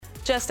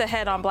Just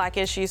ahead on Black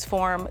Issues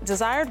Forum,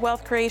 desired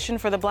wealth creation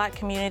for the Black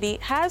community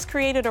has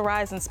created a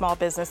rise in small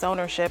business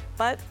ownership,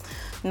 but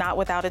not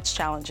without its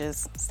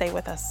challenges. Stay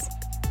with us.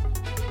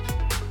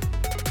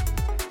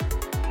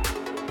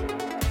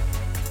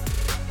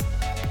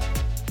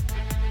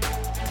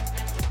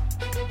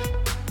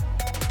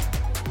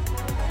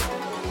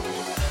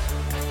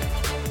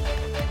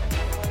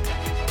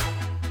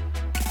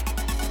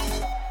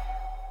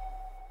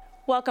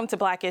 Welcome to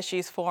Black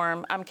Issues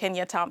Forum. I'm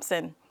Kenya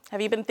Thompson. Have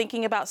you been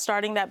thinking about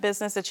starting that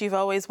business that you've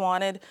always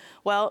wanted?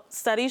 Well,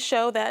 studies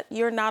show that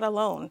you're not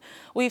alone.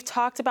 We've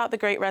talked about the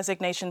Great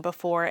Resignation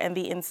before and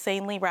the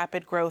insanely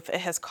rapid growth it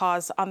has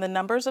caused on the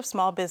numbers of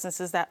small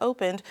businesses that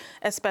opened,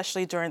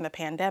 especially during the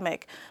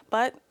pandemic.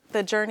 But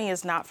the journey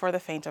is not for the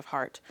faint of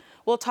heart.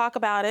 We'll talk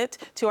about it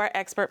to our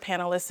expert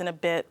panelists in a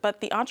bit,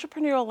 but the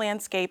entrepreneurial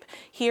landscape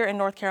here in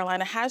North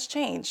Carolina has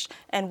changed,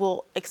 and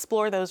we'll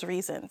explore those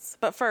reasons.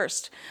 But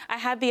first, I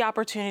had the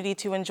opportunity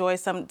to enjoy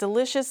some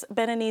delicious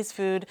Beninese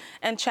food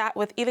and chat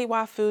with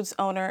Ilewa Foods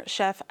owner,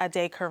 Chef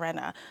Ade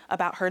Karena,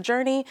 about her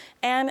journey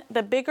and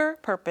the bigger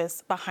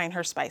purpose behind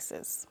her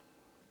spices.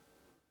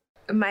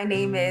 My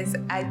name is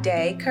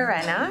Ade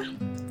Karena,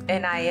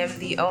 and I am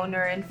the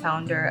owner and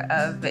founder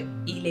of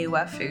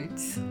Ilewa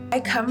Foods. I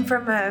come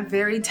from a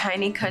very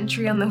tiny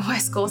country on the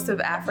west coast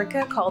of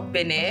Africa called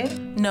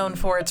Benin. Known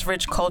for its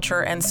rich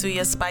culture and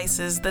suya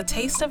spices, the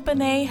taste of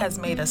Benin has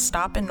made a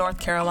stop in North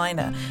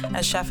Carolina,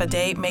 as Chef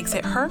Ade makes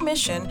it her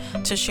mission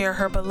to share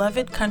her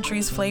beloved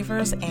country's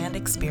flavors and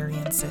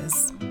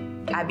experiences.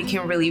 I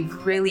became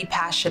really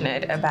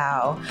passionate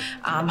about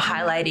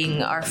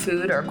highlighting our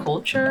food, our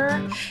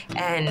culture,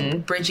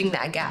 and bridging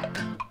that gap.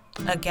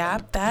 A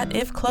gap that,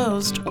 if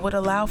closed, would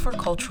allow for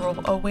cultural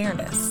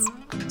awareness.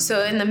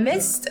 So in the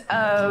midst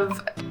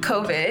of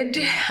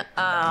COVID,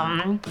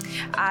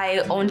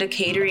 I owned a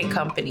catering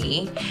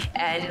company,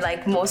 and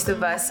like most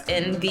of us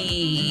in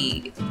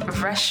the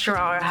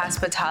restaurant or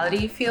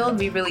hospitality field,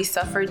 we really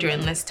suffered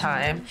during this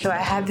time. So I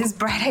had this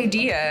bright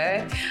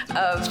idea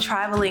of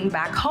traveling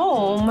back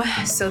home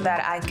so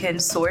that I can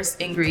source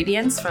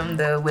ingredients from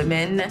the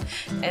women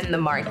in the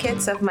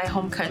markets of my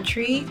home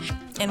country.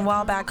 And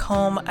while back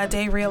home,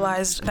 Ade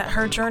realized that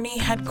her journey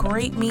had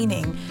great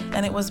meaning,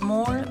 and it was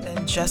more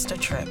than just a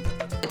trip.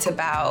 It's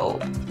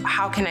about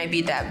how can I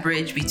be that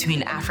bridge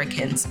between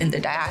Africans in the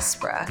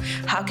diaspora?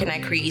 How can I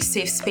create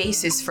safe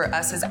spaces for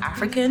us as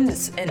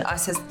Africans and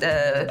us as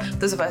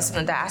those of us in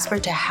the diaspora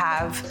to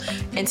have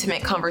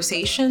intimate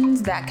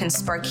conversations that can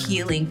spark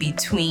healing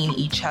between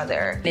each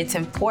other? It's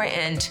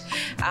important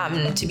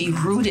to be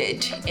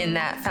rooted in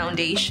that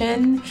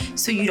foundation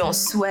so you don't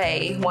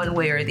sway one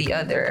way or the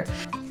other.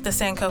 The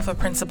Sankofa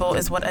principle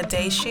is what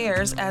Ade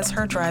shares as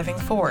her driving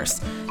force.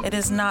 It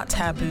is not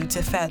taboo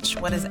to fetch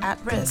what is at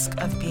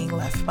risk of being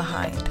left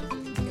behind.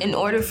 In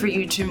order for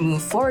you to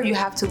move forward, you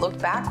have to look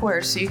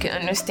backwards so you can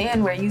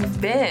understand where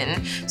you've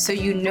been, so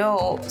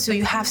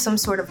you have some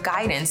sort of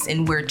guidance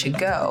in where to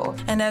go.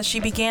 And as she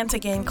began to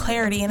gain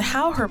clarity in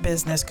how her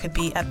business could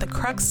be at the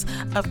crux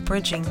of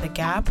bridging the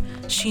gap,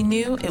 she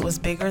knew it was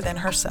bigger than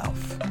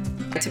herself.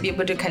 To be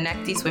able to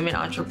connect these women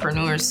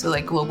entrepreneurs to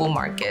like global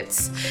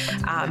markets.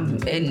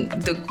 And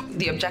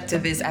the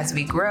objective is, as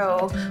we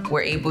grow,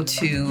 we're able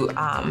to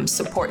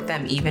support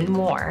them even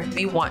more.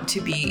 We want to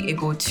be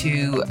able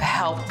to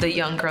help the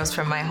young girls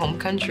from my home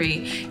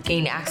country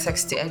gain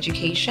access to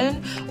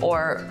education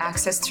or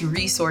access to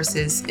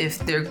resources if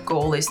their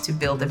goal is to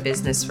build a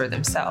business for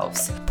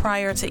themselves.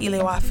 Prior to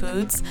Ilewa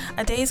Foods,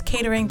 Ade's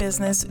catering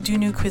business,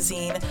 Dunu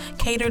Cuisine,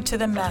 catered to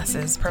the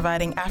masses,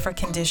 providing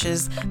African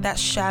dishes that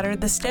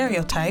shattered the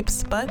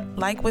stereotypes, but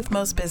like with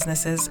most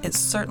businesses, it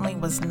certainly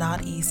was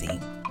not easy.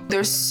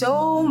 There's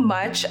so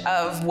much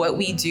of what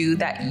we do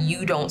that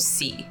you don't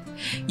see.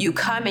 You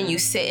come and you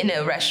sit in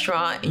a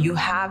restaurant, you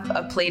have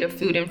a plate of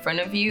food in front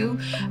of you,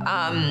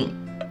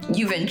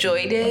 you've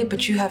enjoyed it,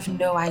 but you have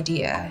no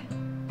idea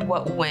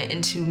what went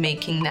into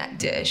making that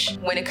dish.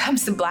 When it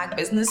comes to Black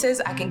businesses,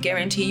 I can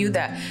guarantee you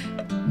that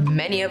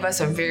many of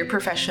us are very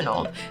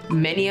professional.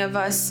 Many of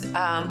us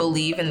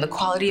believe in the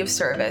quality of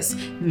service.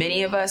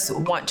 Many of us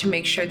want to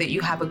make sure that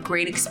you have a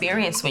great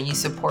experience when you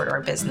support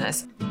our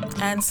business.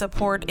 And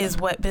support is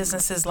what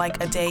businesses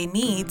like Ade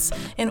needs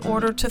in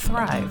order to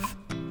thrive.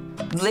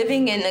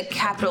 Living in a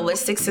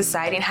capitalistic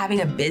society and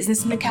having a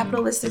business in a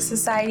capitalistic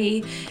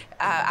society,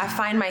 I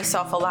find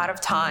myself a lot of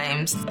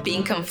times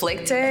being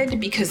conflicted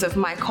because of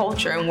my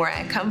culture and where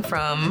I come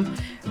from.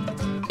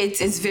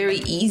 It's very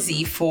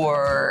easy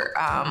for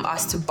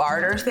us to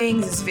barter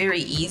things. It's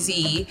very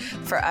easy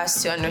for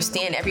us to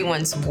understand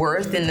everyone's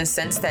worth in the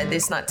sense that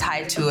it's not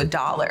tied to a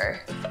dollar,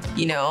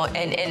 you know?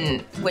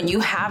 And when you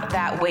have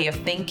that way of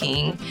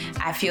thinking,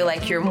 I feel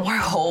like you're more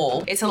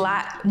whole. It's a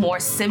lot more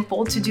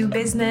simple to do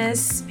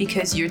business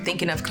because you're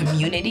thinking of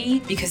community,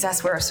 because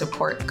that's where our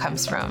support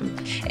comes from,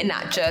 and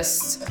not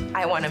just,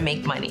 I want to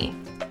make money.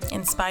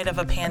 In spite of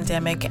a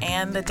pandemic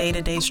and the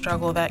day-to-day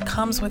struggle that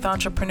comes with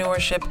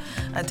entrepreneurship,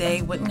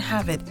 Ade wouldn't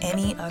have it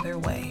any other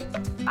way.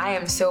 I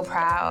am so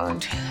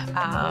proud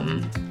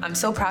I'm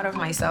so proud of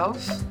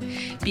myself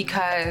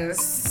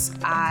because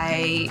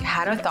I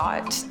had a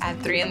thought at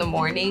 3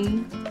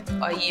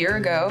 a.m. a year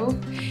ago,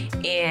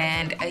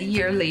 and a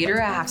year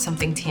later I have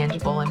something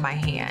tangible in my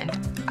hand.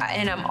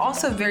 And I'm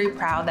also very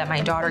proud that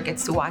my daughter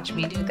gets to watch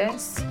me do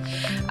this.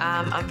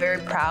 I'm very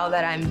proud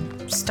that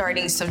I'm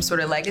starting some sort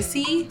of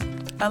legacy.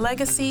 A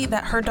legacy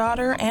that her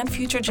daughter and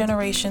future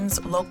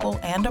generations, local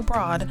and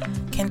abroad,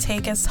 can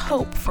take as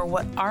hope for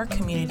what our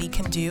community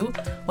can do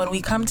when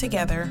we come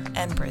together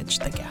and bridge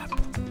the gap.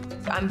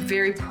 I'm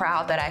very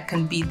proud that I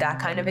can be that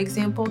kind of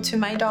example to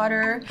my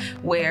daughter,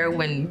 where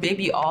when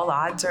maybe all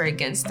odds are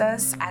against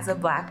us, as a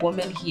Black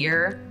woman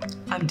here,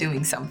 I'm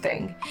doing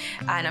something,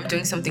 and I'm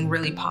doing something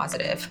really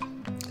positive.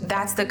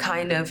 That's the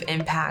kind of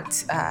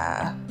impact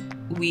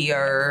we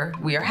are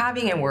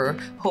having, and we're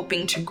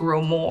hoping to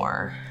grow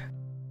more.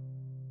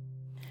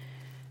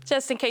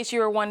 Just in case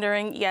you were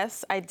wondering,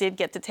 yes, I did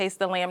get to taste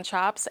the lamb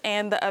chops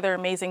and the other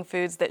amazing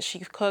foods that she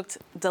cooked.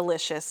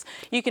 Delicious.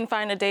 You can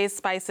find Ade's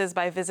spices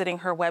by visiting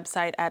her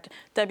website at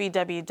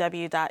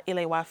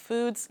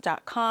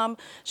www.ilewafoods.com.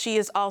 She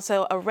is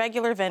also a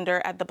regular vendor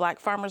at the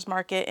Black Farmers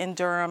Market in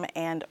Durham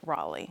and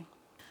Raleigh.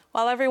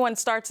 While everyone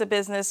starts a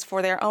business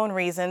for their own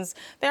reasons,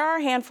 there are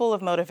a handful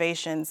of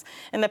motivations.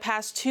 In the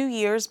past 2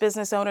 years,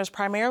 business owners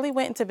primarily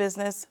went into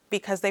business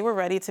because they were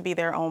ready to be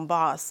their own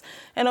boss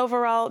and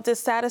overall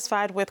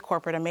dissatisfied with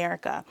corporate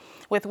America,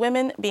 with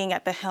women being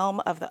at the helm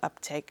of the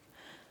uptake.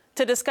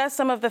 To discuss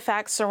some of the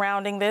facts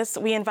surrounding this,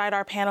 we invite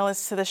our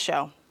panelists to the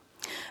show.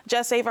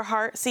 Jess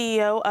Averhart,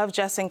 CEO of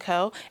Jess &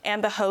 Co.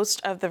 and the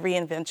host of the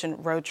Reinvention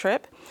Road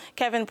Trip.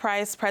 Kevin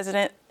Price,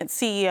 President and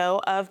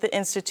CEO of the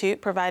Institute,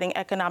 providing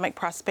economic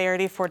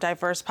prosperity for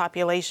diverse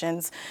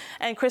populations.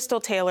 And Crystal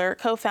Taylor,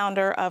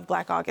 co-founder of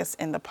Black August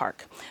in the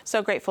Park.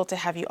 So grateful to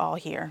have you all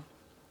here.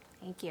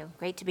 Thank you.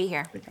 Great to be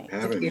here.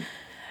 Thank you.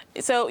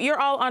 So you're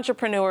all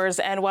entrepreneurs,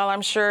 and while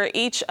I'm sure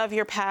each of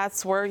your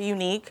paths were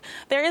unique,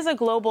 there is a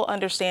global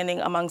understanding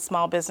among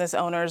small business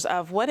owners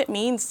of what it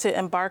means to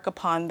embark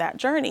upon that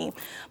journey.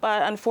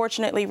 But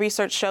unfortunately,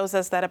 research shows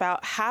us that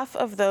about half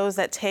of those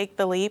that take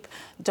the leap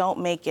don't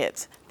make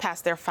it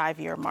past their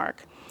 5-year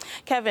mark.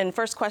 Kevin,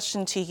 first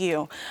question to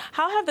you.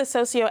 How have the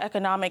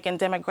socioeconomic and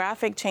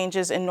demographic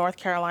changes in North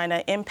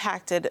Carolina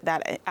impacted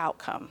that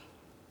outcome?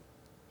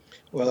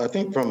 Well, I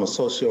think from a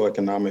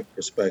socioeconomic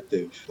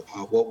perspective,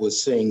 what we're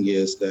seeing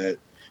is that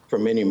for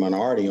many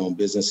minority-owned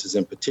businesses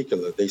in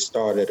particular, they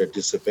start at a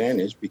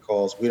disadvantage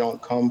because we don't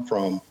come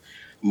from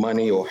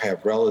money or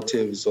have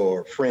relatives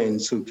or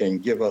friends who can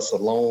give us a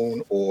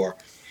loan or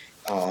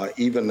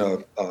even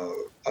a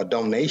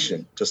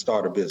donation to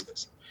start a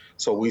business.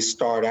 So we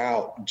start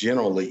out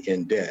generally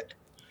in debt.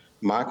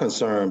 My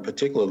concern,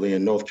 particularly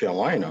in North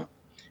Carolina,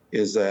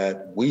 is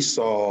that we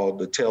saw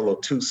the tale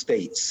of two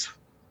states.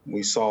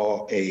 We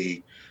saw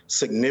a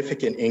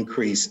significant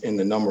increase in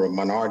the number of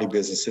minority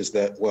businesses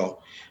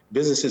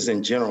businesses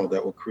in general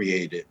that were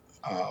created,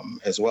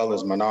 as well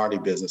as minority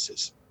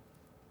businesses.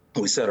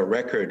 We set a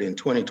record in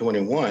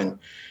 2021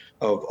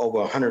 of over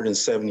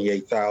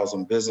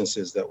 178,000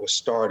 businesses that were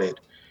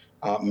started.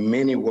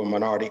 Many were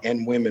minority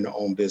and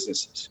women-owned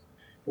businesses.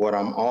 What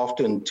I'm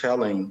often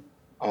telling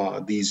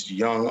these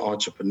young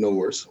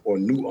entrepreneurs or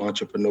new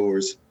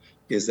entrepreneurs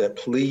is that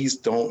please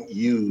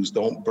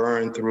don't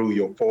burn through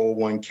your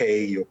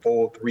 401k, your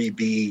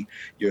 403b,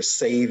 your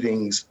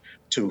savings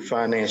to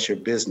finance your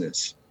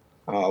business.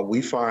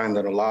 We find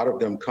that a lot of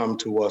them come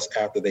to us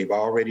after they've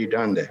already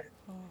done that.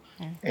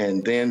 Okay.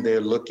 And then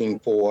they're looking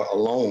for a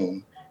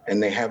loan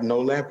and they have no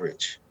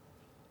leverage.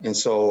 And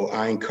so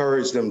I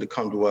encourage them to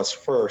come to us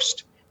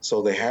first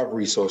so they have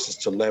resources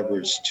to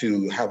leverage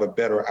to have a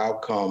better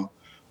outcome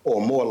or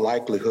more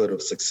likelihood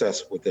of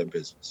success with their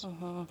business.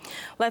 Mm-hmm.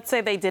 Let's say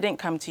they didn't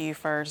come to you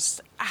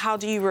first. How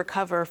do you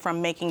recover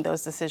from making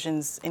those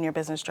decisions in your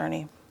business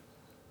journey?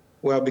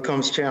 Well, it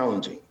becomes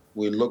challenging.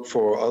 We look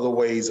for other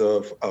ways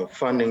of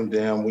funding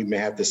them. We may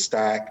have to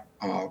stack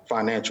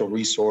financial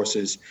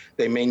resources.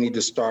 They may need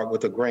to start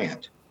with a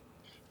grant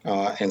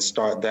and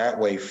start that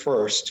way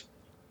first,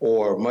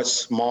 or a much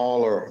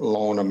smaller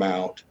loan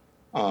amount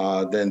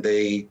than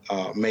they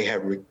may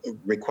have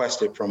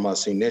requested from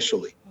us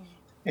initially.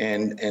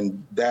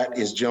 And that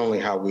is generally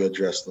how we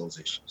address those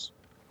issues.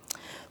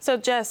 So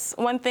Jess,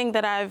 one thing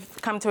that I've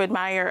come to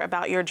admire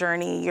about your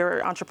journey,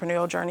 your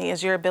entrepreneurial journey,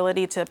 is your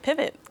ability to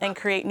pivot and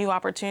create new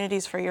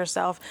opportunities for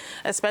yourself,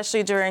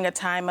 especially during a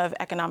time of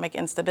economic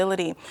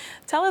instability.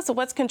 Tell us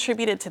what's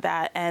contributed to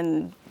that,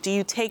 and do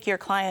you take your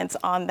clients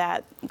on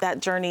that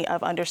journey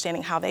of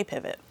understanding how they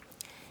pivot?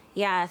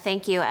 Yeah,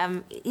 thank you.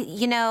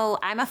 You know,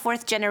 I'm a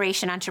fourth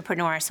generation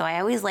entrepreneur, so I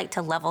always like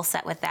to level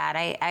set with that.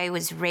 I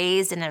was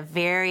raised in a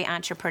very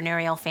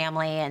entrepreneurial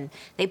family, and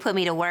they put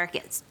me to work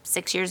at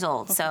 6 years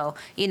old. So,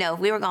 you know, if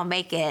we were going to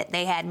make it,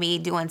 they had me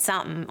doing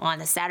something on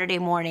a Saturday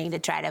morning to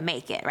try to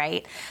make it,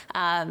 right?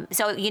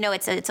 So, you know,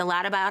 it's a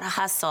lot about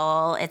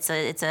hustle. It's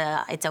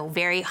a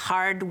very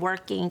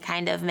hard-working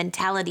kind of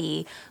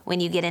mentality when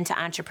you get into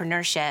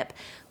entrepreneurship.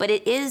 But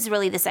it is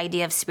really this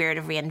idea of spirit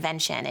of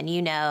reinvention. And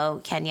you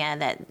know, Kenya,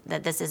 that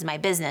that this is my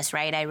business,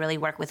 right? I really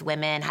work with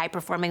women,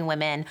 high-performing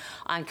women,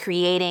 on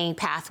creating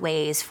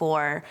pathways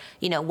for,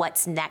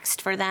 what's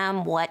next for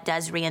them, what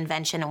does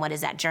reinvention and what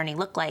does that journey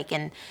look like?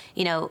 And,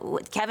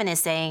 what Kevin is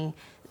saying,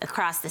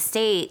 across the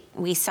state,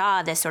 we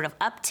saw this sort of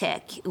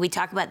uptick. We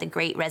talk about the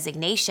great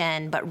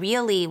resignation, but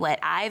really what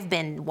I've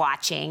been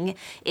watching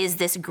is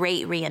this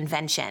great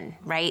reinvention,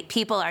 right?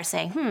 People are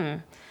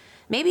saying,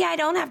 maybe I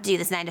don't have to do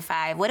this 9 to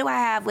 5. What do I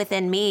have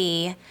within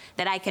me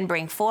that I can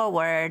bring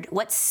forward?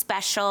 What's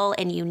special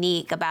and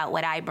unique about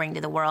what I bring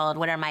to the world?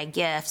 What are my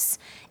gifts?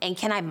 And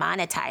can I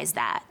monetize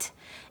that?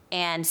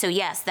 And so,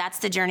 yes, that's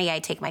the journey I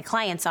take my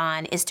clients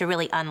on, is to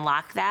really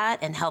unlock that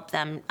and help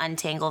them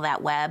untangle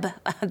that web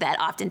that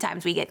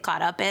oftentimes we get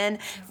caught up in.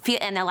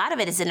 And a lot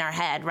of it is in our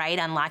head, right?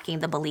 Unlocking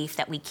the belief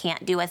that we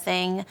can't do a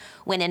thing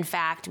when, in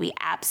fact, we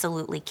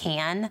absolutely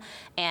can.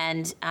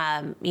 And,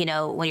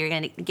 when you're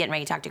getting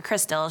ready to talk to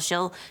Crystal,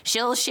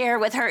 she'll share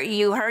with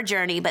her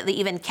journey. But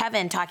even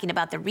Kevin talking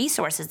about the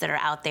resources that are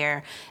out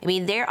there. I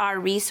mean, there are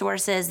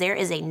resources. There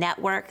is a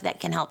network that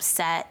can help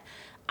set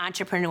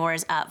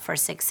entrepreneurs up for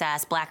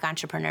success, Black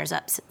entrepreneurs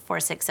up for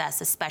success,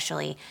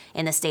 especially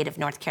in the state of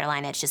North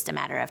Carolina. It's just a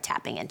matter of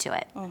tapping into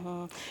it.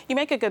 Mm-hmm. You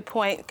make a good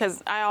point,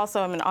 because I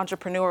also am an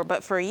entrepreneur,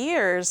 but for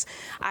years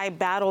I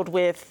battled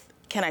with,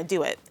 can I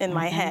do it in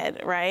my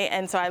head, right?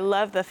 And so I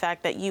love the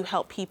fact that you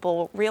help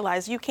people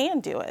realize you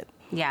can do it.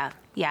 Yeah,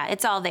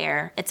 it's all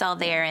there. It's all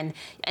there. And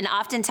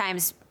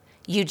oftentimes,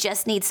 you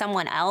just need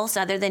someone else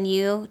other than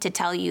you to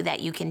tell you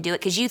that you can do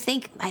it, because you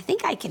think, I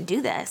think I can do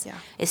this. Yeah.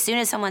 As soon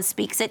as someone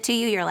speaks it to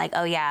you, you're like,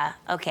 oh yeah,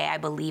 okay, I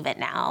believe it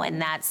now, and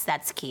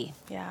that's key.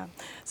 Yeah.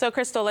 So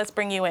Crystal, let's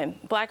bring you in.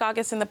 Black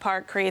August in the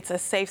Park creates a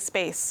safe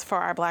space for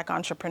our Black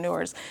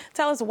entrepreneurs.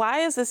 Tell us,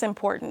 why is this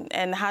important,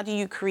 and how do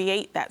you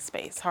create that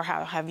space, or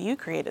how have you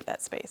created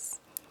that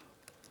space?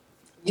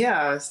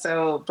 Yeah,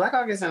 so Black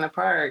August in the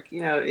Park,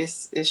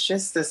 it's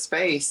just the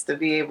space to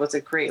be able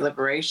to create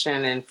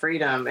liberation and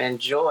freedom and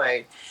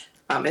joy.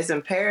 It's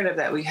imperative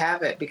that we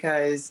have it,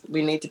 because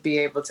we need to be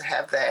able to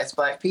have that as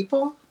Black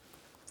people,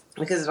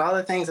 because of all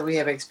the things that we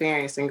have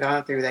experienced and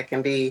gone through that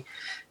can be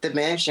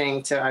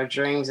diminishing to our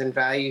dreams and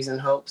values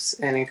and hopes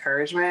and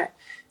encouragement.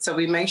 So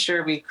we make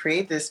sure we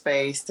create this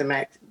space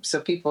so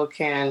people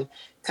can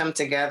come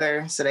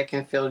together, so they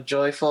can feel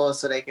joyful,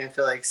 so they can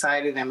feel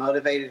excited and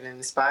motivated and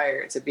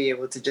inspired to be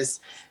able to just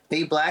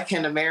be Black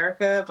in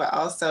America, but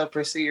also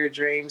pursue your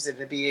dreams and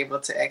to be able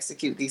to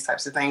execute these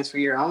types of things for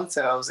your own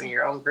selves and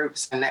your own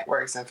groups and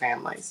networks and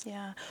families.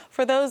 Yeah.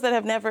 For those that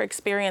have never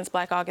experienced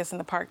Black August in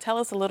the Park, tell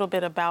us a little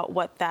bit about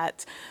what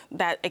that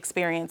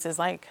experience is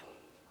like.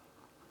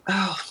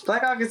 Oh,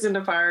 Black August in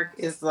the Park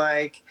is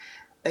like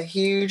a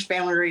huge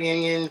family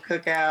reunion,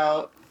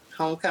 cookout,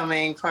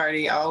 homecoming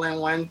party, all in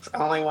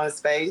one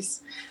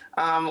space.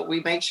 We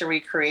make sure we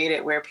create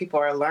it where people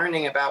are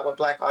learning about what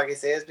Black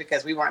August is,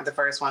 because we weren't the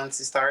first ones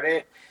to start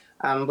it.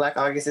 Black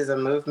August is a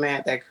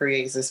movement that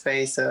creates a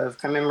space of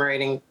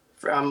commemorating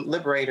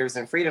liberators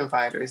and freedom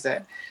fighters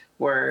that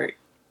were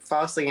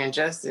falsely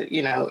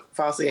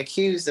falsely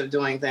accused of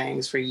doing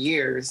things for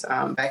years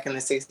back in the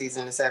 60s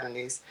and the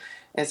 70s.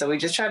 And so we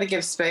just try to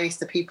give space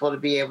to people to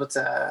be able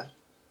to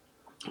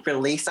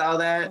release all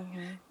that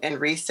and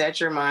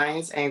reset your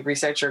minds and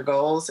reset your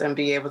goals and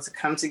be able to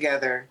come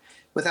together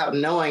without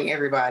knowing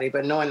everybody,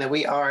 but knowing that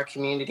we are a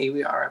community,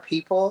 we are a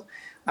people.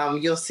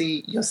 You'll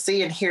see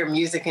and hear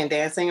music and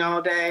dancing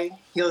all day.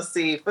 You'll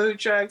see food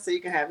trucks, so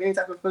you can have any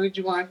type of food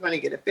you want. If you want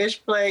to get a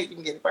fish plate, you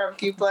can get a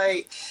barbecue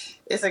plate.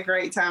 It's a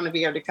great time to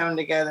be able to come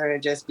together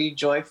and just be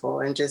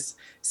joyful and just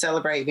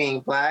celebrate being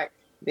Black,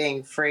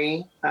 being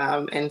free,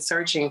 and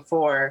searching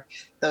for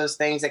those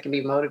things that can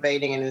be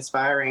motivating and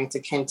inspiring to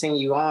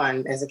continue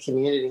on as a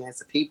community,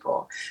 as a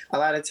people. A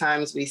lot of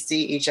times we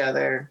see each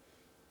other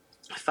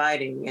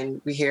fighting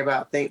and we hear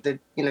about the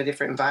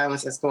different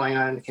violence that's going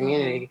on in the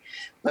community,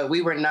 but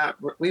we were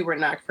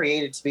not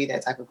created to be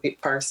that type of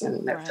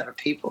person, that type of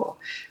people.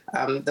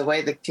 The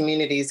way the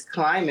community's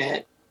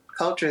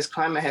culture's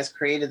climate has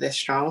created this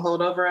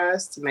stronghold over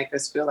us to make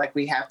us feel like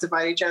we have to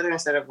fight each other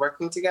instead of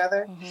working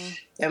together.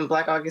 And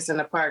Black August in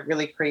the Park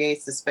really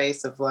creates the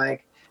space of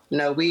like,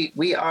 no,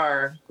 we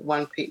are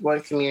one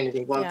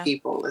community, one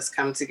people. Let's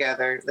come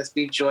together. Let's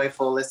be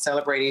joyful. Let's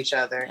celebrate each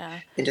other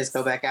and just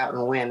go back out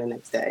and win the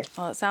next day.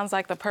 Well, it sounds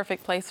like the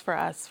perfect place for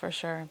us, for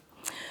sure.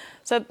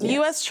 So the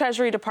U.S.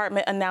 Treasury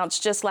Department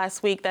announced just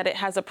last week that it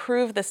has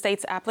approved the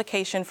state's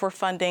application for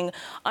funding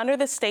under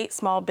the State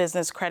Small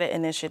Business Credit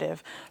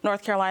Initiative.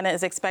 North Carolina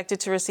is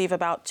expected to receive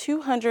about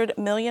 $200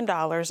 million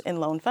in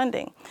loan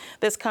funding.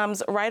 This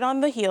comes right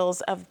on the heels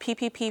of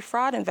PPP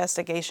fraud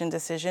investigation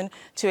decision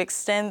to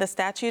extend the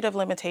statute of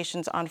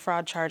limitations on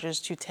fraud charges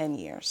to 10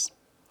 years.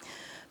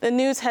 The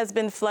news has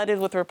been flooded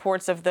with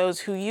reports of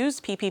those who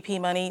used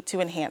PPP money to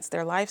enhance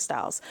their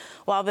lifestyles.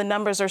 While the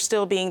numbers are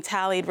still being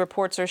tallied,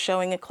 reports are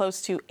showing close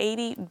to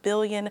 $80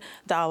 billion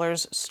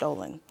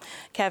stolen.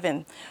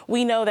 Kevin,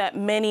 we know that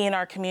many in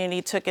our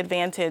community took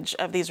advantage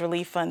of these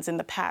relief funds in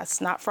the past,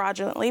 not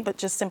fraudulently, but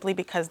just simply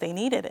because they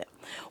needed it.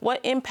 What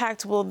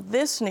impact will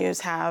this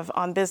news have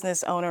on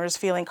business owners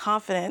feeling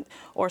confident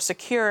or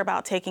secure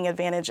about taking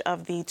advantage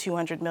of the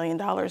 $200 million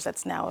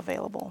that's now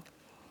available?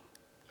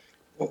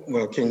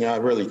 Well, Kenya, I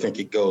really think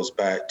it goes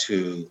back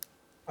to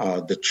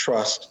the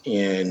trust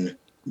in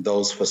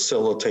those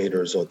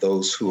facilitators or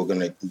those who are going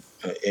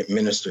to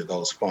administer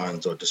those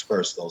funds or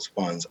disperse those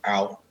funds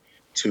out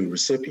to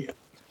recipients.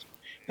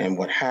 And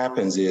what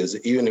happens is,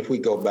 even if we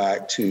go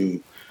back to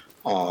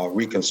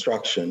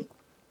Reconstruction,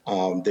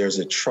 there's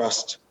a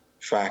trust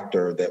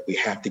factor that we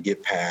have to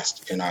get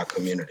past in our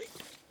community.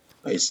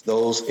 It's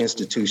those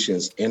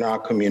institutions in our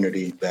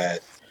community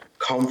that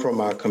come from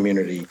our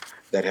community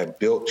that have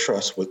built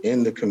trust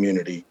within the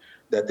community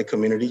that the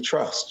community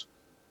trusts.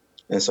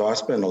 And so I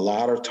spend a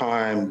lot of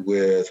time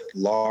with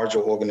larger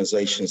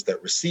organizations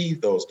that receive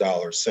those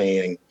dollars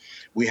saying,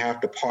 we have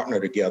to partner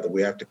together,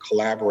 we have to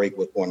collaborate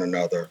with one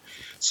another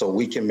so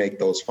we can make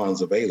those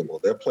funds available.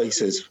 There are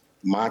places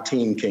my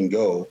team can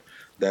go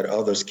that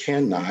others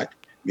cannot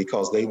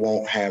because they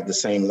won't have the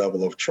same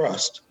level of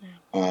trust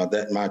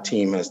that my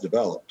team has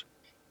developed.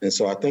 And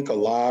so I think a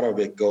lot of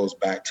it goes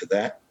back to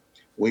that.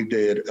 We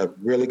did a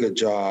really good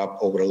job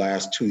over the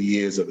last 2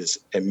 years of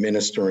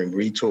administering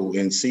Retool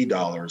NC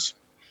dollars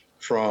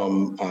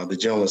from the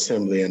General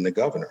Assembly and the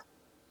governor.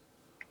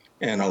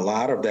 And a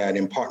lot of that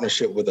in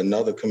partnership with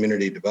another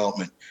community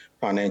development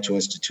financial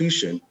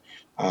institution,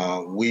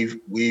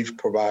 we've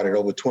provided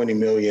over $20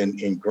 million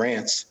in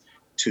grants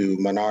to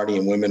minority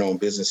and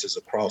women-owned businesses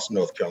across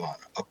North Carolina,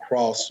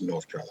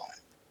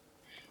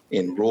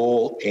 in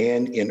rural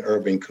and in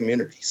urban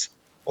communities.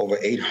 Over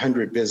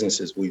 800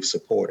 businesses we've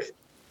supported.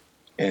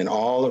 And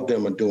all of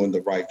them are doing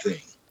the right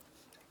thing.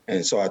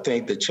 And so I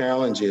think the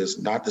challenge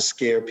is not to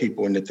scare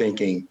people into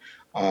thinking,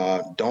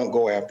 don't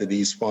go after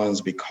these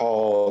funds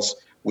because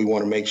we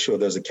want to make sure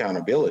there's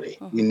accountability.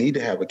 We need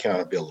to have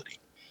accountability.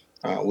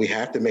 We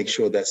have to make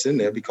sure that's in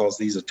there because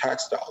these are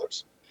tax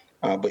dollars,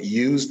 but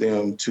use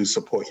them to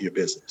support your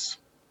business.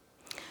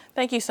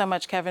 Thank you so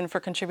much, Kevin, for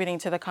contributing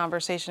to the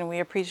conversation. We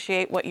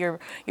appreciate what your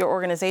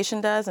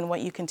organization does and what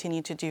you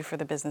continue to do for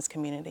the business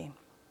community.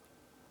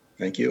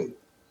 Thank you.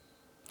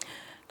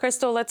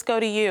 Crystal, let's go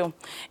to you.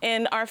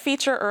 In our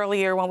feature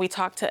earlier, when we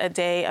talked to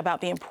Aday about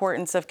the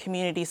importance of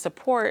community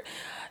support,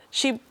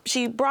 she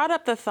brought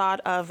up the thought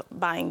of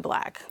buying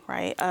black,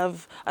 right?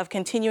 Of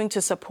continuing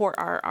to support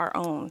our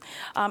own.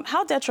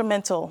 How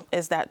detrimental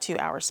is that to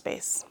our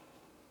space?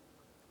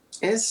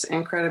 It's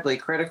incredibly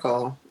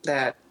critical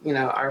that,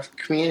 our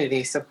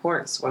community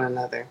supports one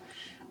another.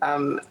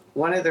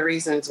 One of the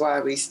reasons why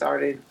we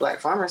started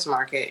Black Farmers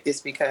Market is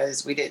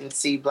because we didn't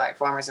see Black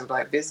farmers and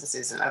Black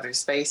businesses in other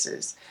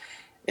spaces.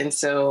 And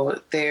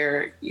so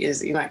there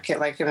is, like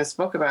Kevin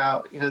spoke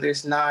about,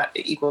 there's not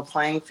an equal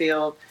playing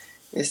field.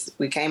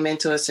 We came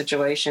into a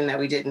situation that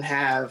we didn't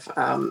have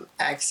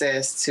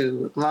access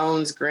to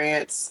loans,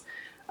 grants,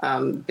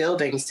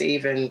 buildings to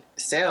even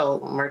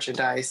sell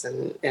merchandise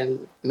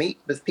and meet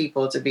with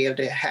people to be able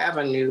to have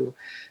a new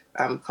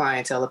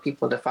clientele of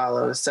people to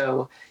follow.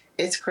 So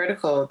it's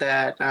critical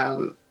that,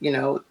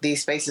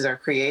 these spaces are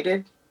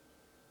created.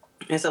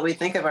 And so we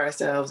think of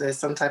ourselves as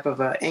some type of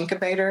an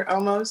incubator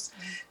almost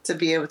to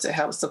be able to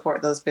help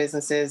support those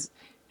businesses,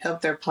 help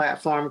their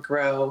platform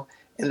grow,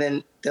 and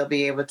then they'll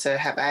be able to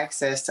have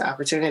access to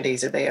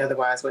opportunities that they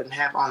otherwise wouldn't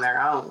have on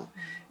their own.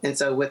 And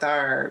so with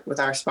our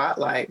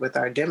spotlight, with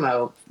our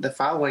demo, the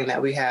following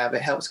that we have,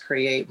 it helps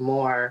create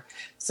more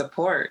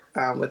support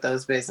with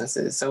those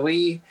businesses. So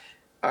we're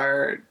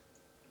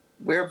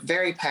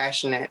very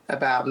passionate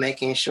about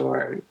making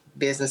sure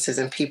businesses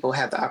and people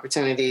have the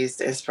opportunities,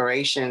 the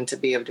inspiration to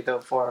be able to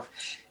go forth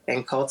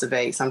and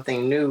cultivate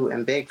something new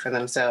and big for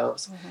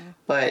themselves.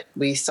 But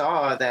we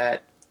saw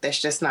that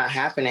that's just not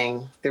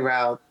happening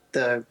throughout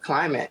the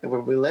climate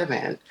where we live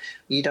in.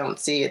 You don't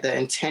see the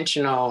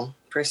intentional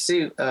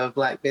pursuit of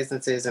Black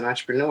businesses and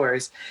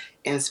entrepreneurs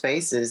in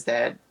spaces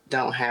that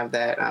don't have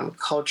that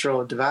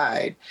cultural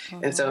divide.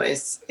 And so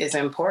it's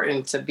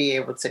important to be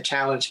able to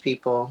challenge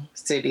people,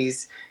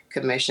 cities,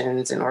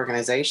 commissions, and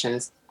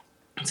organizations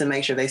to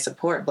make sure they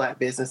support Black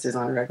businesses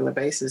on a regular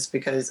basis,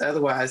 because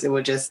otherwise it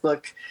would just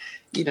look,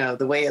 the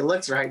way it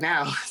looks right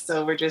now.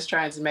 So we're just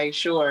trying to make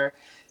sure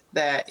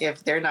that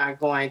if they're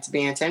not going to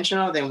be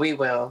intentional, then we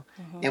will,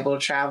 and we'll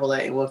travel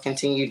it, and we'll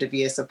continue to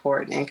be a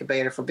support and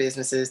incubator for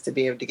businesses to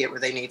be able to get where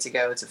they need to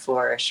go to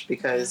flourish.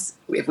 Because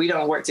if we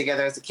don't work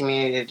together as a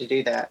community to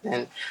do that,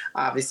 then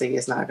obviously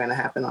it's not going to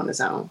happen on its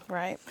own.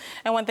 Right.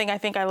 And one thing I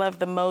think I love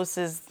the most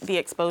is the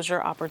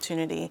exposure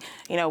opportunity.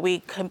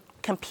 We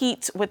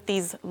compete with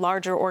these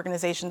larger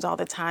organizations all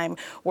the time.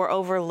 We're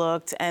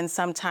overlooked, and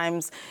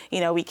sometimes,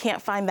 we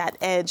can't find that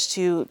edge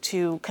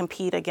to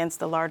compete against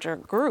the larger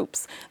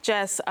groups.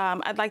 Jess,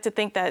 I'd like to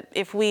think that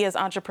if we as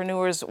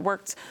entrepreneurs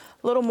worked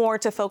a little more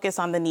to focus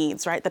on the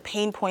needs, right? The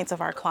pain points of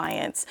our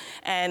clients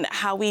and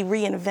how we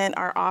reinvent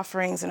our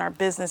offerings and our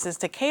businesses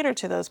to cater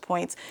to those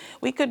points,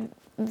 we could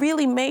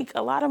really make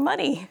a lot of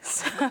money.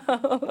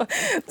 So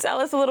tell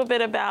us a little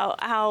bit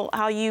about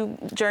how you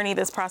journey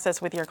this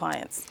process with your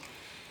clients.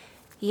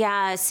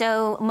 Yeah,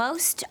 so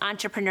most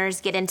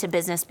entrepreneurs get into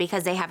business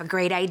because they have a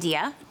great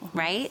idea,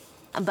 right?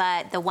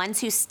 But the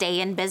ones who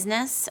stay in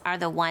business are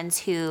the ones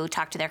who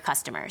talk to their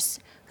customers,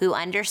 who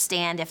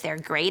understand if their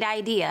great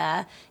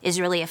idea is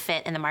really a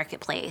fit in the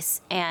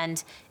marketplace.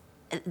 And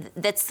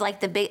that's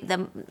like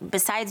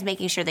besides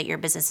making sure that your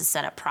business is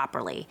set up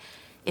properly.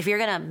 If you're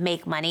gonna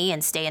make money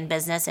and stay in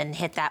business and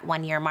hit that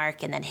 1-year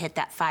mark and then hit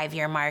that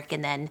 5-year mark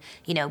and then,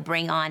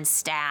 bring on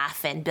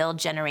staff and build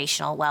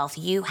generational wealth,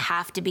 you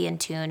have to be in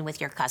tune with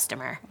your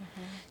customer.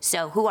 Mm-hmm.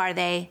 So who are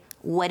they?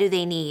 What do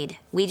they need?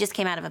 We just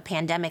came out of a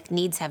pandemic.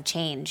 Needs have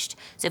changed.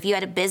 So if you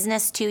had a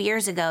business 2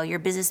 years ago, your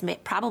business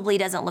probably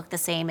doesn't look the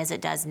same as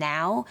it does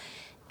now.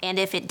 And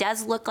if it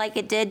does look like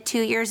it did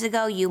 2 years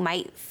ago, you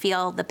might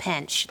feel the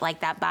pinch, like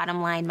that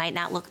bottom line might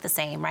not look the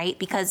same, right?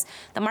 Because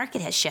the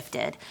market has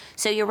shifted.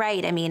 So you're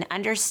right. I mean,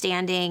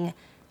 understanding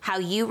how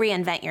you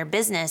reinvent your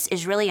business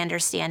is really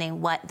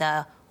understanding what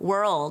the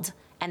world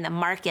and the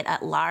market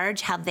at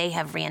large, how they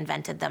have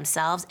reinvented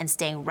themselves and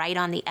staying right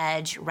on the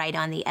edge,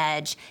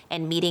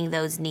 and meeting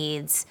those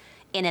needs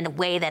in a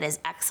way that is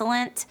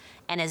excellent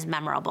and is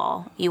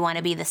memorable. You want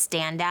to be the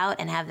standout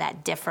and have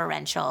that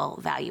differential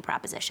value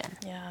proposition.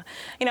 Yeah.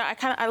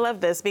 I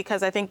love this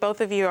because I think both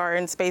of you are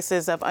in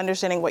spaces of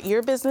understanding what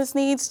your business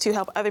needs to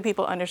help other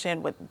people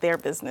understand what their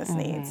business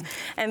needs.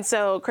 And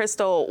so,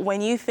 Crystal,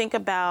 when you think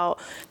about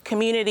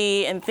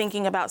community and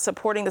thinking about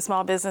supporting the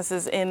small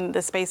businesses in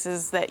the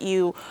spaces that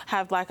you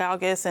have Black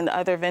August and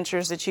other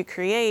ventures that you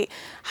create,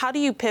 how do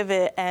you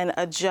pivot and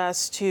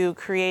adjust to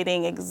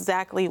creating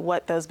exactly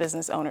what those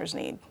business owners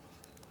need?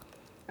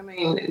 I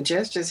mean,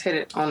 Jess just hit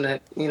it on the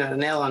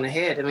nail on the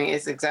head. I mean,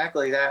 it's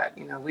exactly that.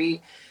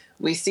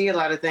 We see a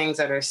lot of things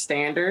that are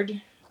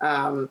standard.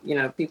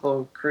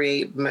 People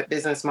create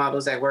business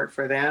models that work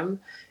for them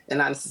and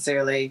not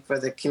necessarily for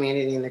the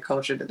community and the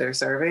culture that they're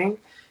serving.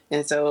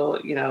 And so,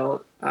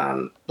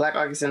 Black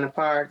August in the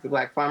Park, the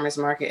Black Farmers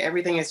Market,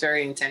 everything is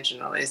very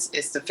intentional.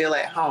 It's to feel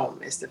at home.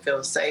 It's to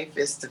feel safe.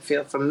 It's to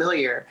feel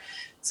familiar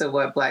to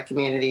what Black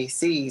community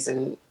sees.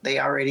 And they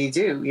already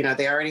do.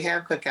 They already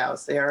have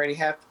cookouts. They already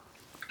have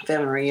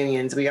family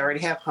reunions. We already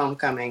have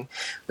homecoming.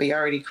 We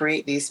already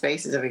create these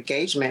spaces of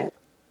engagement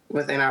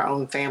within our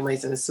own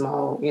families and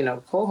small,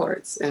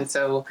 cohorts. And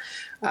so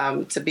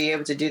to be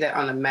able to do that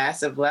on a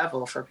massive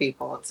level for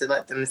people, to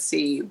let them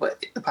see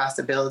what the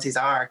possibilities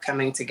are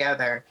coming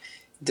together,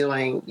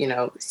 doing,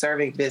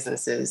 serving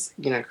businesses,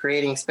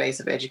 creating space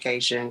of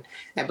education.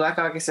 At Black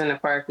August in the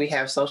Park, we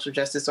have social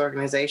justice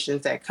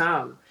organizations that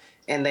come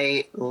and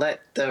they let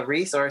the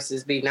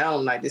resources be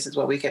known, like this is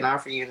what we can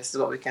offer you, this is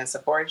what we can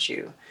support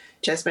you.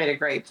 Just made a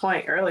great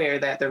point earlier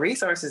that the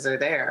resources are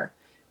there.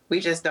 We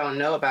just don't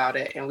know about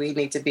it, and we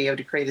need to be able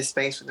to create a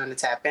space for them to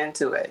tap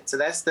into it. So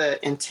that's the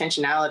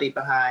intentionality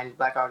behind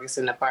Black August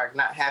in the Park,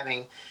 not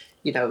having,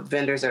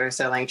 vendors that are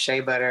selling shea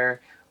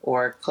butter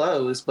or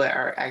clothes, but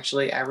are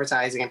actually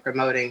advertising and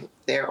promoting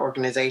their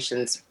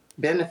organization's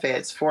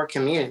benefits for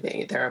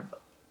community. They're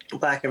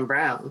Black and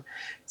brown.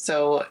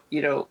 So,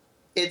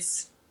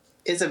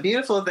 it's a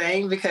beautiful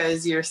thing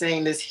because you're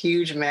seeing this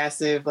huge,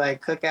 massive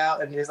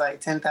cookout and there's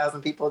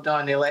 10,000 people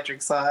doing the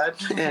electric slide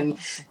and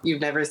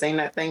you've never seen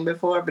that thing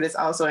before, but it's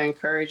also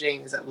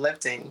encouraging, it's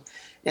uplifting.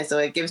 And so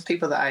it gives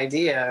people the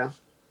idea,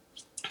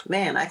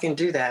 man, I can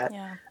do that.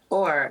 Yeah.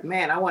 Or,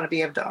 man, I want to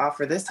be able to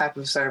offer this type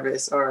of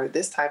service or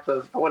I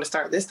want to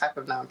start this type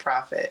of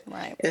nonprofit.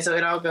 Right. And so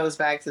it all goes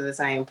back to the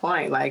same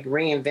point,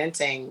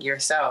 reinventing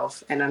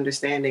yourself and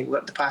understanding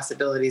what the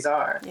possibilities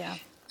are. Yeah.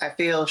 I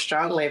feel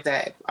strongly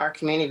that our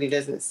community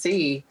doesn't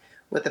see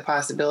what the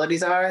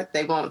possibilities are,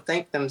 they won't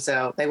think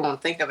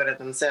of it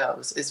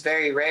themselves. It's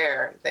very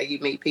rare that you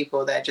meet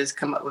people that just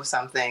come up with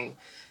something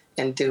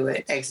and do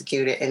it,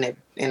 execute it, and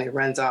it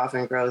runs off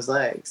and grows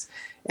legs.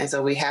 And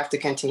so we have to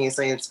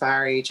continuously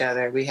inspire each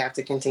other. We have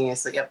to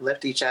continuously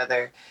uplift each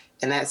other.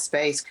 And that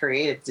space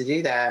created to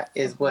do that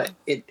is what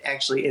it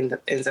actually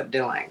ends up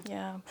doing.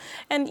 Yeah.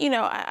 And,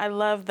 I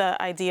love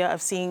the idea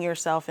of seeing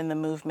yourself in the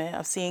movement,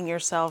 of seeing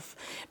yourself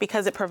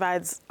because it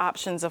provides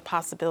options of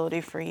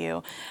possibility for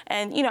you.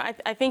 And,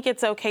 I think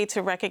it's okay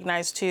to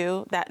recognize,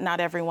 too, that not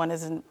everyone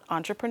is an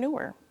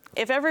entrepreneur.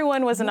 If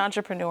everyone was an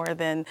entrepreneur,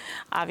 then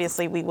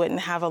obviously we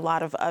wouldn't have a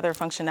lot of other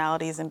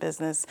functionalities in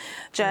business.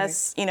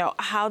 Jess,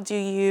 how do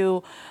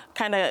you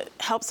kind of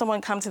help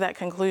someone come to that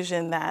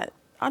conclusion that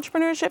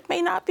entrepreneurship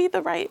may not be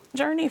the right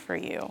journey for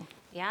you?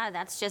 Yeah,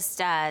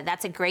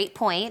 that's a great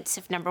point,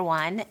 number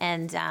one.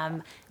 And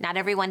not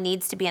everyone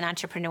needs to be an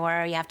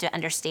entrepreneur. You have to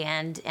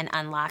understand and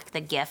unlock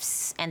the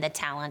gifts and the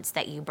talents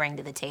that you bring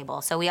to the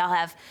table. So we all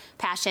have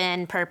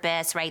passion,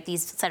 purpose, right?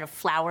 These sort of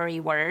flowery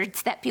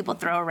words that people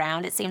throw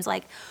around, it seems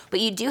like. But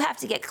you do have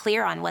to get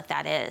clear on what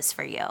that is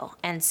for you.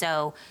 And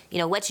so,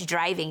 what's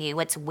driving you,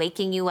 what's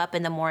waking you up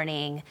in the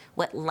morning,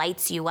 what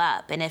lights you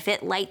up. And if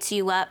it lights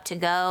you up to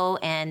go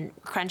and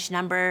crunch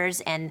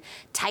numbers and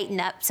tighten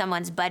up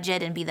someone's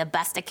budget and be the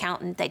best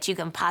accountant that you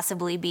can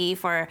possibly be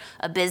for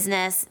a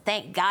business,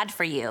 thank God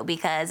for you,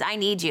 because I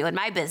need you in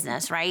my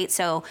business, right?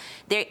 So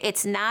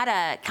it's not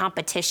a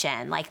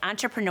competition. Like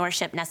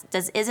entrepreneurship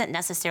isn't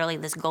necessarily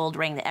this gold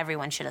ring that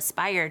everyone should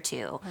aspire to.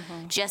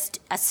 Mm-hmm. Just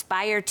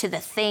aspire to the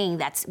thing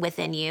that's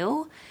within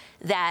you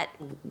that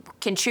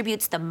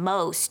contributes the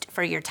most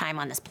for your time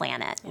on this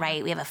planet,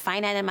 right? We have a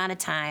finite amount of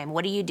time.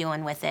 What are you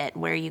doing with it?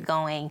 Where are you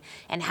going?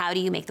 And how do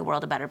you make the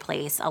world a better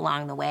place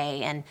along the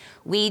way? And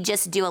we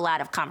just do a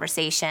lot of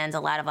conversations, a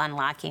lot of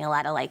unlocking, a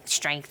lot of like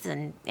strengths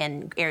and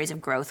areas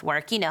of growth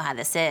work. You know how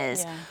this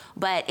is. Yeah.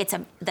 But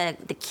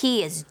the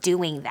key is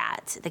doing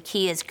that. The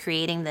key is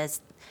creating the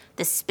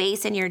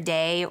space in your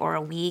day or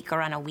a week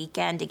or on a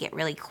weekend to get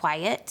really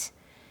quiet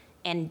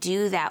and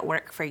do that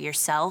work for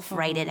yourself, mm-hmm.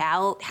 write it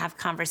out, have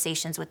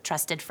conversations with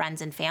trusted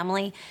friends and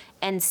family,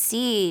 and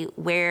see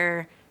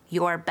where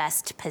you're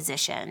best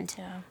positioned.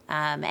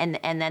 Yeah.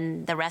 And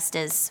then the rest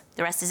is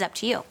up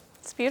to you.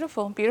 It's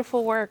beautiful,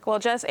 beautiful work. Well,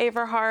 Jess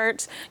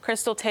Averhart,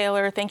 Crystal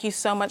Taylor, thank you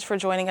so much for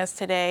joining us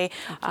today.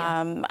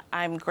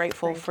 I'm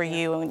grateful for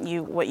you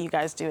and what you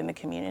guys do in the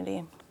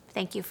community.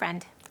 Thank you,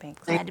 friend.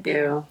 Thanks. Glad to be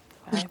here.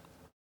 Bye.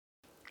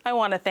 I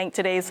want to thank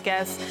today's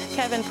guests,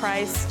 Kevin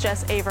Price,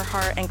 Jess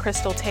Averhart, and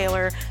Crystal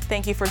Taylor.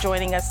 Thank you for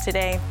joining us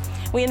today.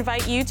 We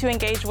invite you to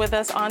engage with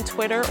us on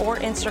Twitter or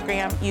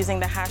Instagram using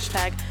the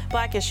hashtag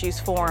Black Issues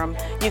Forum.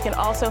 You can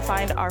also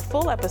find our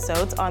full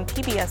episodes on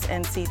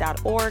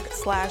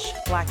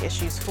pbsnc.org/Black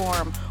Issues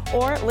Forum,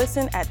 or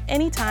listen at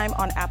any time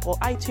on Apple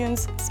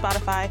iTunes,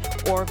 Spotify,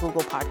 or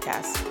Google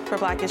Podcasts. For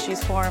Black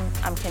Issues Forum,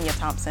 I'm Kenya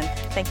Thompson.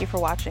 Thank you for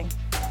watching.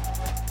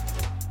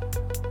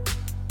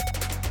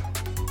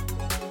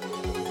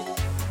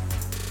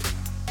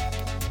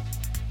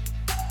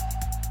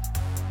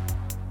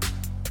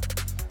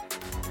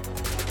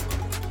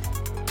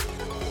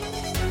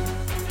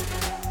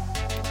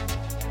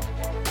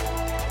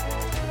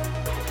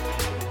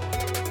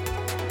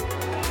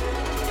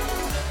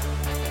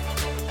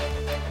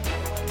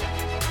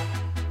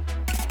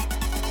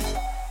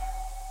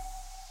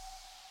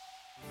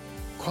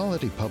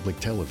 Quality public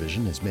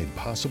television is made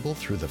possible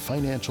through the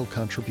financial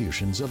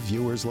contributions of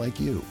viewers like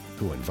you,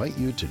 who invite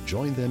you to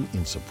join them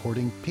in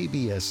supporting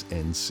PBS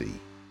NC.